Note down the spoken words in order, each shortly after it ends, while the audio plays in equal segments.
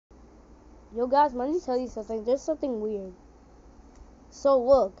Yo guys, let me tell you something. There's something weird. So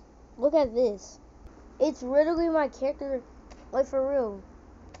look at this. It's literally my character, like for real.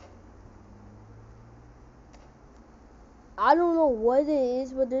 I don't know what it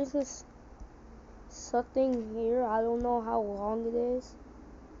is, but there's this something here. I don't know how long it is.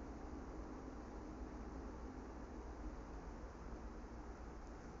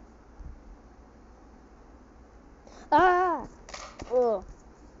 Ah! Ugh.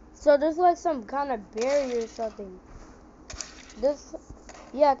 So there's like some kind of barrier or something. This,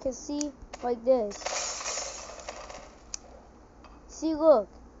 yeah, I can see like this. See, look.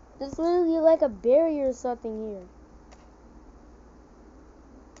 There's literally like a barrier or something here.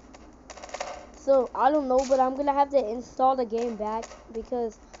 So I don't know, but I'm gonna have to install the game back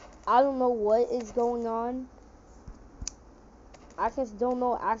because I don't know what is going on. I just don't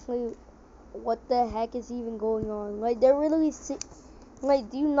know actually what the heck is even going on. Like they're really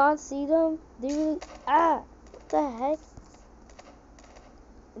like, do you not see them? They really what the heck?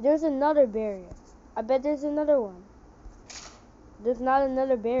 There's another barrier. I bet there's another one. There's not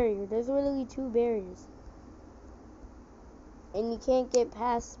another barrier. There's literally two barriers. And you can't get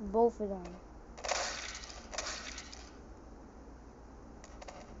past both of them.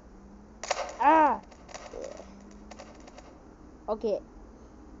 Ah! Okay.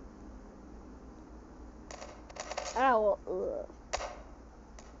 Ow.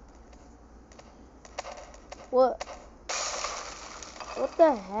 What? What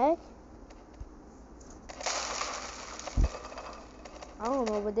the heck? I don't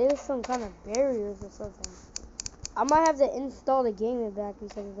know, but there's some kind of barriers or something. I might have to install the game back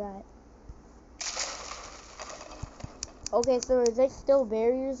because of that. Okay, so is there still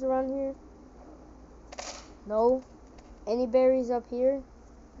barriers around here? No? Any berries up here?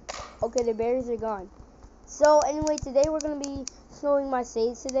 Okay, the berries are gone. So anyway, today we're gonna be showing my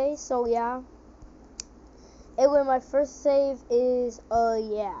saves today. So yeah. Anyway, my first save is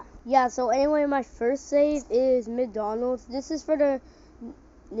yeah. So anyway, my first save is McDonald's. This is for the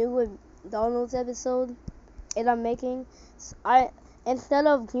new McDonald's episode that I'm making. Instead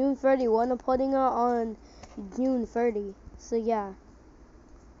of June 31, I'm putting it on June 30. So yeah.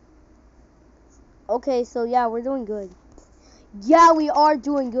 Okay, so yeah, we're doing good. Yeah, we are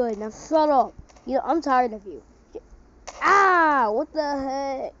doing good. Now shut up. You know, I'm tired of you. Ah, what the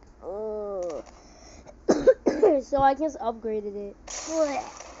heck? So I just upgraded it.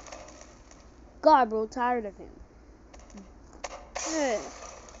 God, bro, tired of him.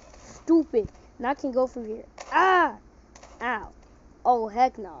 Stupid. Now I can go from here. Ah! Ow. Oh,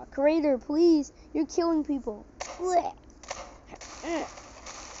 heck no. Creator, please. You're killing people.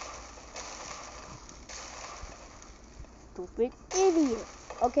 Stupid idiot.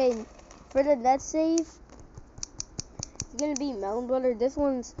 Okay, for the next save, it's gonna be Melon Brother. This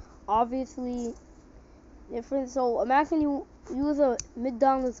one's obviously different. So imagine you was a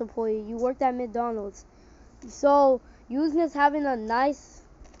McDonald's employee. You worked at McDonald's. So you was just having a nice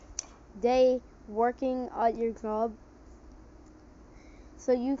day working at your job.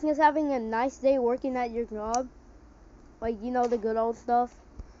 So you just having a nice day working at your job. Like, you know, the good old stuff.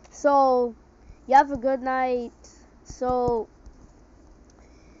 So you have a good night. So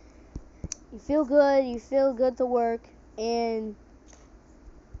you feel good to work, and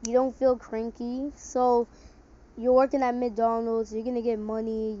you don't feel cranky. So you're working at McDonald's, you're gonna get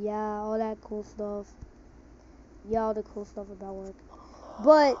money, yeah, all that cool stuff. Yeah, all the cool stuff about work.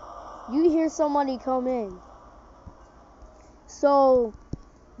 But you hear somebody come in. So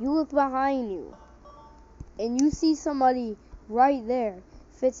you look behind you and you see somebody right there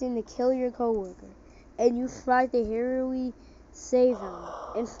fixing to kill your coworker. And you try to heroically save him.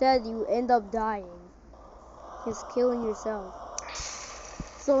 Instead, you end up dying. Just killing yourself.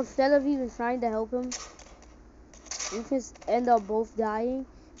 So instead of even trying to help him, you just end up both dying,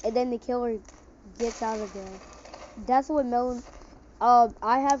 and then the killer gets out of there. That's what Melon.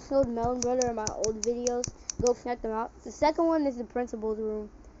 I have showed Melon Brother in my old videos. Go check them out. The second one is the principal's room.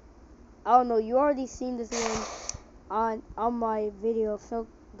 I don't know. You already seen this one on my video, so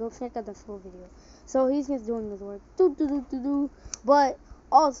go check out the full video. So he's just doing his work. But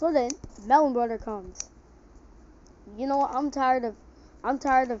also then Melon Brother comes. You know what? I'm tired of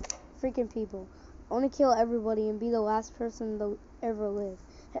freaking people. I want to kill everybody and be the last person to ever live.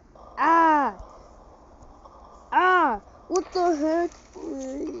 Ah! What the heck?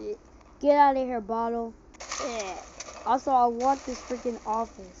 Get out of here, bottle. Also, I want this freaking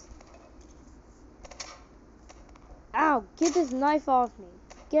office. Ow! Get this knife off me.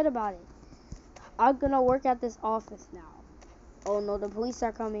 Forget about it. I'm gonna work at this office now. Oh no, the police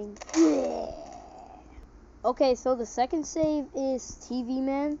are coming. Okay, so the second save is TV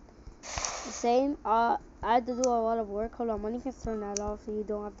Man. The same. I had to do a lot of work. Hold on, money can turn that off so you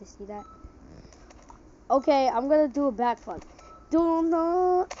don't have to see that. Okay, I'm gonna do a backflip.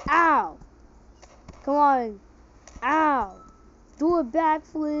 Ow! Come on. Ow! Do a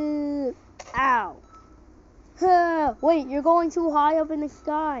backflip. Ow! Wait, you're going too high up in the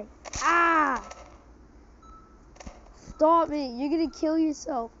sky. Ah! Stop it. You're gonna kill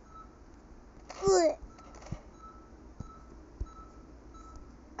yourself.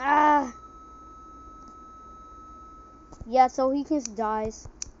 Ah! Yeah, so he just dies.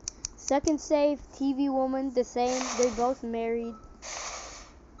 Second save, TV woman, the same. They're both married.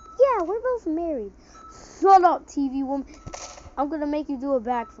 Yeah, we're both married. Shut up, TV woman. I'm gonna make you do a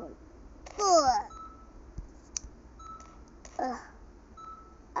backflip.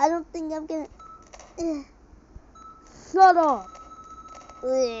 I don't think I'm gonna. Shut up.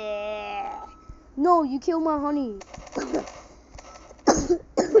 No, you killed my honey.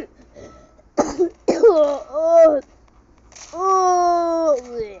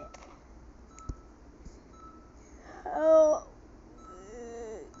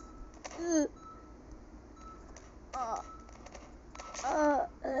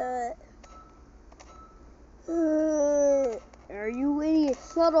 Are you idiot?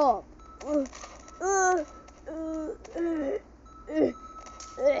 Shut up.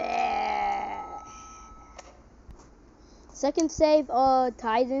 Second save,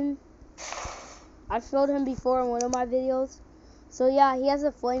 Titan. I've showed him before in one of my videos. So yeah, he has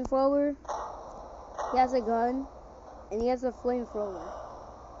a flamethrower. He has a gun. And he has a flamethrower.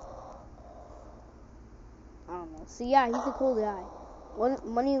 I don't know. So yeah, he's a cool guy.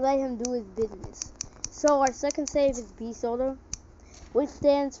 Money let him do his business. So our second save is B Soda, which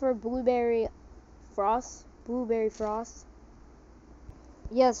stands for Blueberry Frost. Blueberry Frost.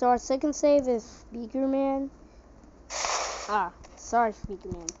 Yeah, so our second save is Speaker Man. Sorry, Speaker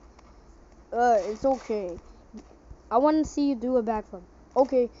Man. It's okay. I want to see you do a backflip.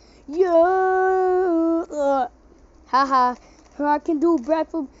 Okay. Yeah. Haha. I can do a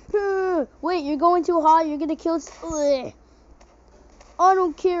backflip. Wait, you're going too high. You're gonna kill. I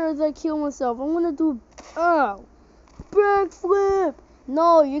don't care if I kill myself. I'm gonna do. Backflip.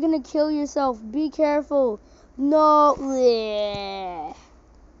 No, you're gonna kill yourself. Be careful. No.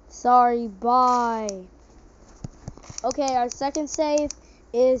 Sorry. Bye. Okay, our second save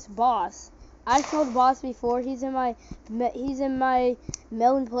is Boss. I showed Boss before. He's in my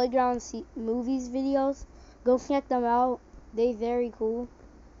Melon Playground movies videos. Go check them out. They very cool.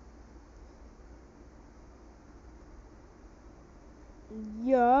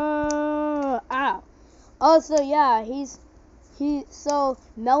 Yeah. Ow. Also, yeah, so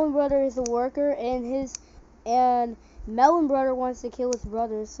Melon Brother is a worker, and Melon Brother wants to kill his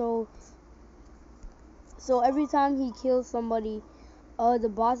brother. So every time he kills somebody, the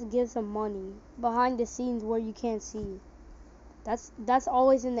boss gives him money behind the scenes where you can't see. That's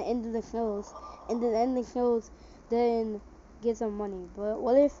always in the end of the shows, and then the end of the shows then get some money. But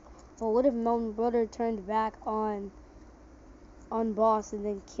what if Melon Brother turned back on Boss and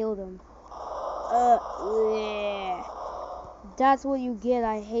then killed him? That's what you get.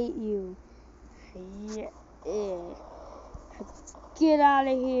 I hate you. Get out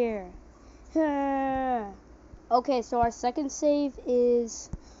of here. Okay, so our second save is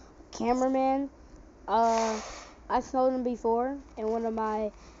Cameraman. I've showed him before in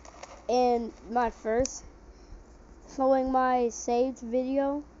my first showing my saved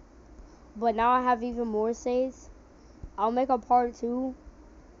video, but now I have even more saves. I'll make a part 2.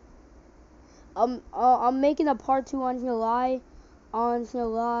 I'm making a part 2 on July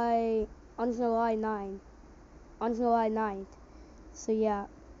 9th. So yeah,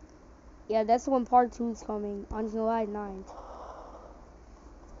 that's when part 2 is coming on July 9th.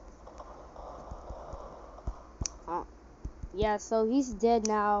 Yeah, so he's dead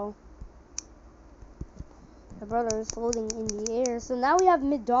now. My brother is floating in the air. So now we have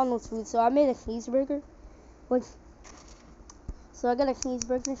McDonald's food. So I made a cheeseburger. So I got a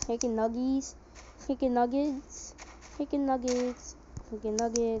cheeseburger, chicken nuggets.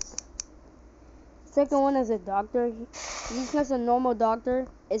 Second one is a doctor. He's just a normal doctor,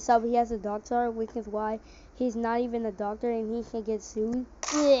 except he has a doctor, which is why he's not even a doctor and he can get sued.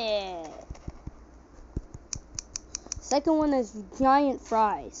 Yeah. Second one is giant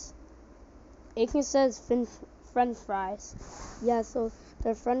fries. It just says French fries. Yeah, so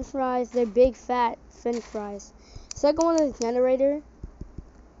they're French fries. They're big fat French fries. Second one is generator.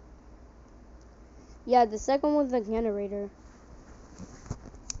 Yeah, the second one's the generator.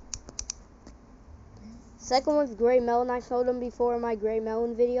 Second one's Gray Melon. I showed them before in my Gray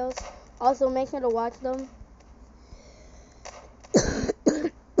Melon videos. Also, make sure to watch them.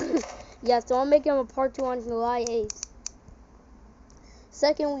 Yeah, so I'm making a part 2 on July 8th.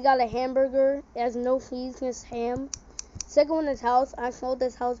 Second, we got a hamburger. It has no cheese, just ham. Second one is house. I showed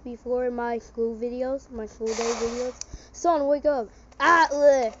this house before in my school videos, my school day videos. Son, wake up. Ah,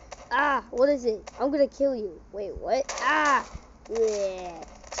 ugh. Ah, what is it? I'm gonna kill you. Wait, what? Ah, ugh.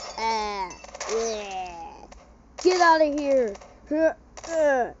 Ah, ugh. Get out of here.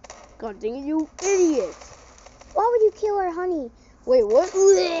 God dang it, you idiot. Why would you kill our honey? Wait, what?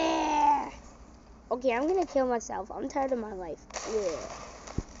 Ugh. Okay, I'm gonna kill myself. I'm tired of my life. Ugh.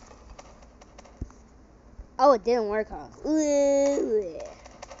 Oh, it didn't work, huh?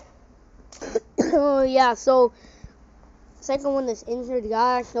 Oh, yeah, so second one is injured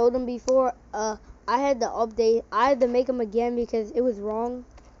guy. I showed him before. I had to update. I had to make him again because it was wrong.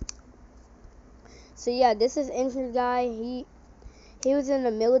 So yeah, this is injured guy. He was in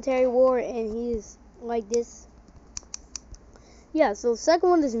the military war and he's like this. Yeah, so second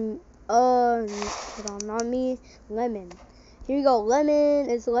one is hold on, not me, Lemon. Here you go, Lemon.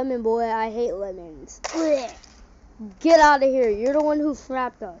 It's Lemon Boy. I hate lemons. Blech. Get out of here. You're the one who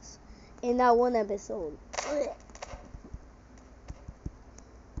slapped us in that one episode. Blech.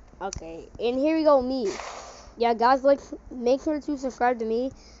 Okay, and here we go, me. Yeah, guys, like, make sure to subscribe to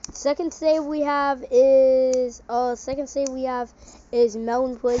me. Second save we have is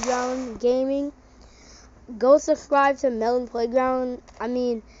Melon Playground Gaming. Go subscribe to Melon Playground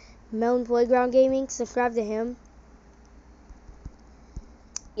Gaming. Subscribe to him.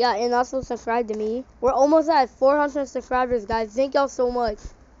 Yeah, and also subscribe to me. We're almost at 400 subscribers, guys. Thank y'all so much.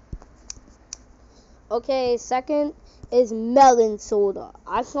 Okay, second is melon soda.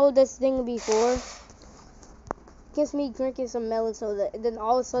 I showed this thing before. Gets me drinking some melon soda, and then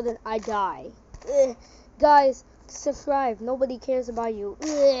all of a sudden I die. Ugh. Guys, subscribe. Nobody cares about you.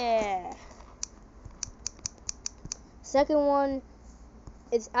 Ugh. Second one,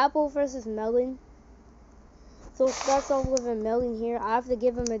 it's apple versus melon. So it starts off with a melon here. I have to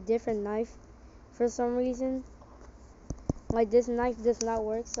give him a different knife for some reason. Like, this knife does not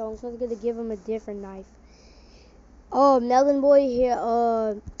work, so I'm just gonna give him a different knife. Oh, Melon Boy here.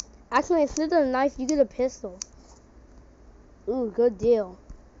 Actually, instead of a knife, you get a pistol. Ooh, good deal.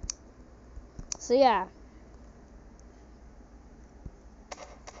 So yeah.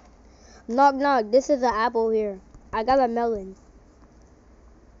 Knock knock. This is an apple here. I got a melon.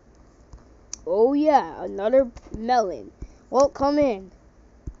 Oh yeah, another melon. Well, come in.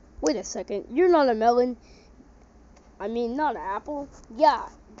 Wait a second. You're not a melon. I mean, not an apple. Yeah.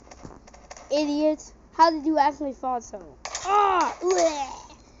 Idiots. How did you actually thought so? Ah! Bleh.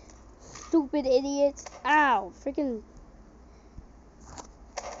 Stupid idiots. Ow. Freaking.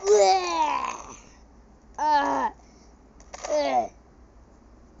 Bleh. Ah.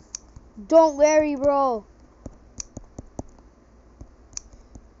 Don't worry, bro.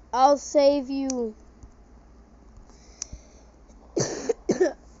 I'll save you.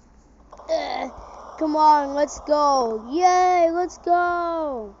 Come on, let's go. Yay, let's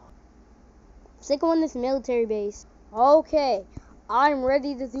go. Second one is military base. Okay, I'm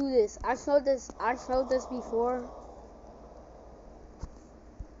ready to do this. I showed this before.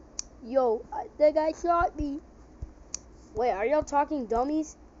 Yo, that guy shot me. Wait, are y'all talking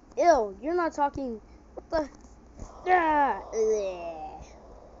dummies? Ew, you're not talking. What the? Ah,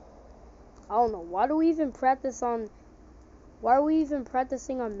 I don't know. Why are we even practicing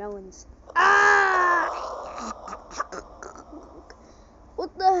on melons? Ah!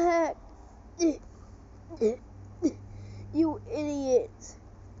 What the heck? You idiots.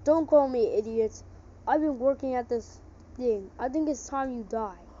 Don't call me idiots. I've been working at this thing. I think it's time you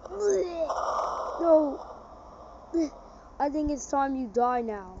die. No. I think it's time you die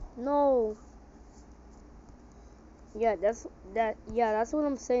now. No. Yeah, that's what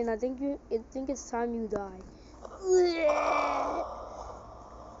I'm saying. I think it's time you die.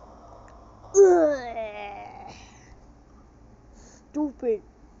 Stupid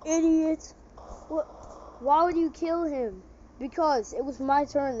idiots. What? Why would you kill him? Because it was my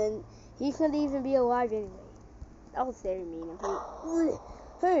turn and he couldn't even be alive anyway. That was very mean of you.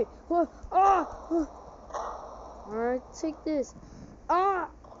 Hey, alright, take this. Ah!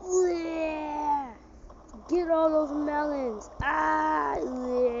 Get all those melons. Ah!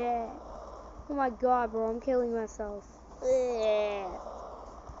 Oh my god, bro, I'm killing myself.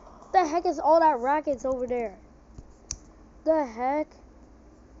 What the heck is all that rackets over there? The heck?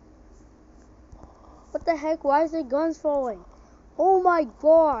 What the heck? Why is the guns falling? Oh my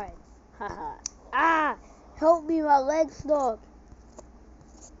god. Haha. Ah! Help me, my leg's stuck.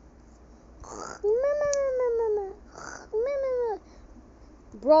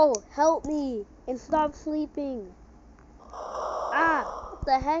 Bro, help me and stop sleeping. Ah! What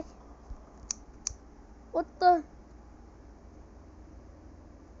the heck? What the?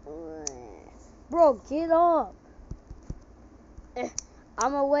 Bro, get up.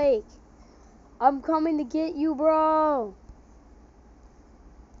 I'm awake. I'm coming to get you, bro.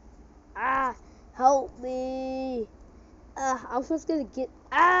 Ah, help me. I'm just gonna get.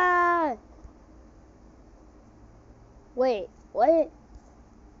 Ah! Wait, what?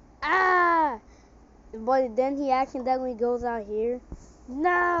 Ah! But then he accidentally goes out here.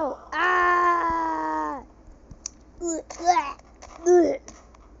 No! Ah!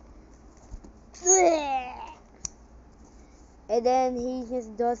 And then he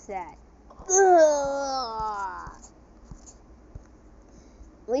just does that.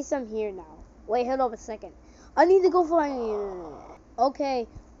 At least I'm here now. Wait, hold up a second. I need to go find. Okay,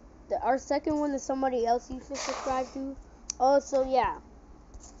 our second one is somebody else you should subscribe to. Oh, so yeah.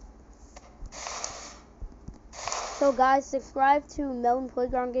 So guys, subscribe to Melon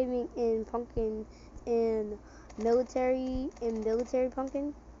Playground Gaming and Pumpkin and Military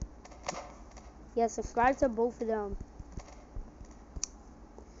Pumpkin. Yeah, subscribe to both of them.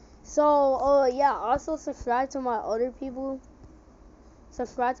 So, yeah, also subscribe to my other people.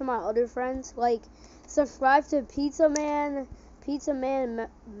 Subscribe to my other friends. Like, subscribe to Pizza Man.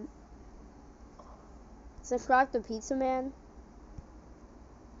 Subscribe to Pizza Man.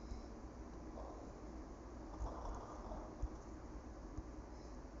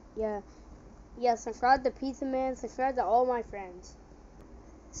 Yeah, subscribe to Pizza Man. Subscribe to all my friends.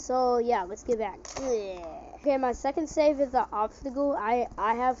 So, yeah, let's get back. Okay, my second save is the obstacle. I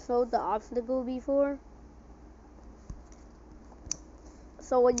have showed the obstacle before.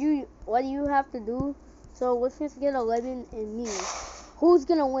 So what you have to do? So let's just get a Lemon and me. Who's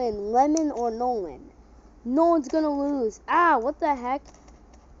gonna win, Lemon or Nolan? Nolan's gonna lose. Ah, what the heck?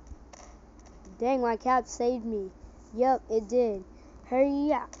 Dang, my cat saved me. Yep, it did.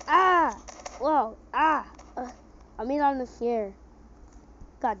 Hurry up. Ah! Whoa. Ah! I mean on the chair.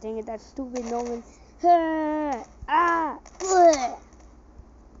 God dang it, that stupid Nolan. Ah! Ugh.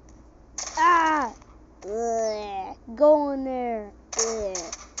 Ah! Ugh. Go in there. Ugh.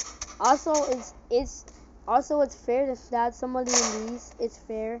 Also, it's fair to stab somebody in these. It's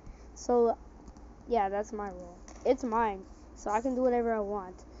fair. So, yeah, that's my rule. It's mine, so I can do whatever I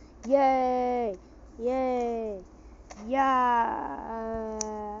want. Yay! Yay! Yeah!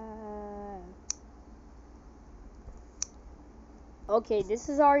 Okay, this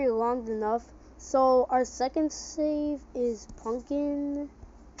is already long enough. So our second save is Pumpkin.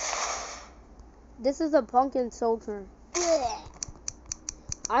 This is a Pumpkin Soldier.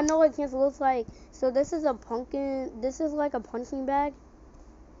 I know what it looks like. So this is a pumpkin. This is like a punching bag.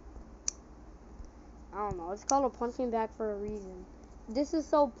 I don't know. It's called a punching bag for a reason. This is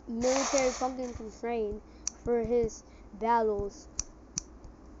so Military Pumpkin can train for his battles.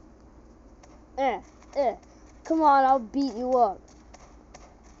 Come on, I'll beat you up.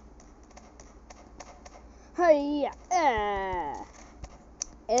 Hey,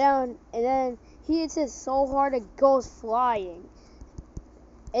 and then he hits it so hard it goes flying.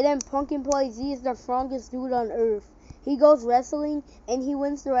 And then Pumpkin plays, he is the strongest dude on earth. He goes wrestling and he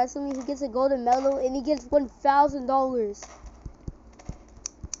wins the wrestling. He gets a golden medal and he gets $1,000.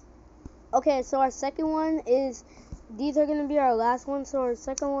 Okay, so our second one is, these are gonna be our last one. So our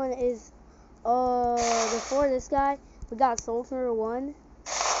second one is before this guy, we got Soldier 1.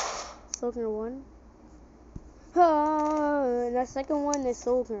 Soldier 1. And our second one is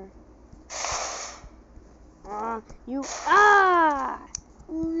Soldier.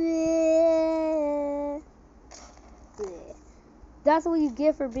 That's what you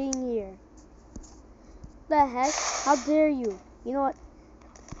get for being here. The heck? How dare you? You know what?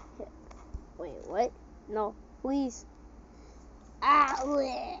 Wait, what? No, please.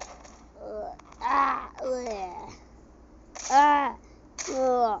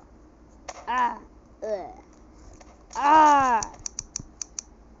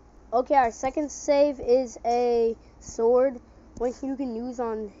 Okay, our second save is a sword, which you can use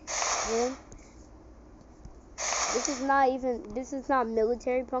on him. This is not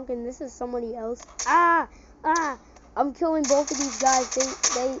Military Pumpkin, this is somebody else. I'm killing both of these guys.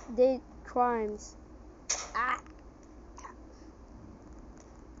 They did crimes.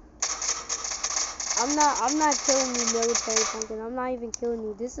 I'm not killing you, Military Pumpkin. I'm not even killing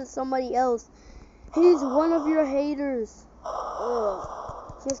you. This is somebody else. He's one of your haters. Ugh.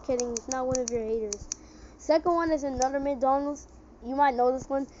 Just kidding. He's not one of your haters. Second one is another McDonald's. You might know this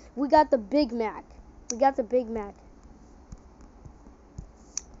one. We got the Big Mac. We got the Big Mac.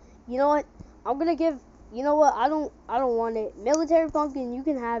 You know what? I'm gonna give. You know what? I don't want it. Military Pumpkin, you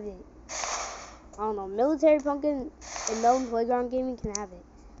can have it. I don't know. Military Pumpkin and Melon Playground Gaming can have it.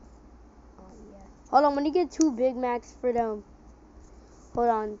 Oh yeah. Hold on, when you get 2 Big Macs for them. Hold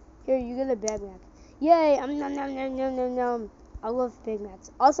on. Here, you get a Big Mac. Yay! Nom nom nom nom nom nom. I love Big Macs.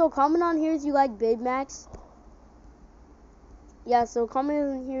 Also, comment on here if you like Big Macs. Yeah, so comment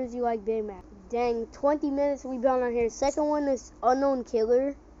on here if you like Big Mac. Dang, 20 minutes we've been on here. Second one is Unknown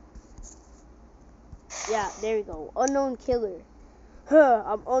Killer. Yeah, there we go. Unknown Killer. Huh,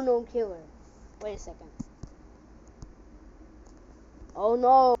 I'm Unknown Killer. Wait a second. Oh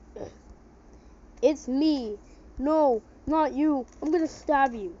no. It's me. No, not you. I'm gonna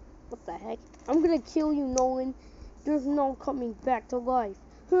stab you. What the heck? I'm gonna kill you, Nolan. There's no coming back to life.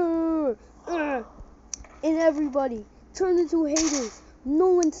 And everybody, turn into haters.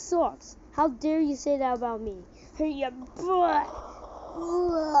 Nolan sucks. How dare you say that about me? Hey, ya butt.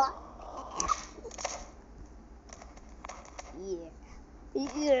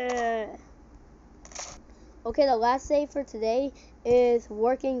 Yeah. Okay, the last save for today is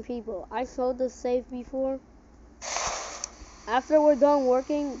Working People. I showed the save before. After we're done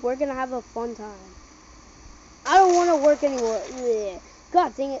working, we're gonna have a fun time. I don't want to work anymore. Yeah.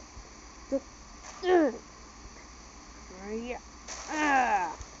 God dang it.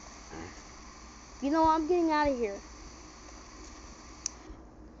 You know, I'm getting out of here.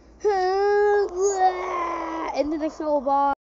 End of the show, bye.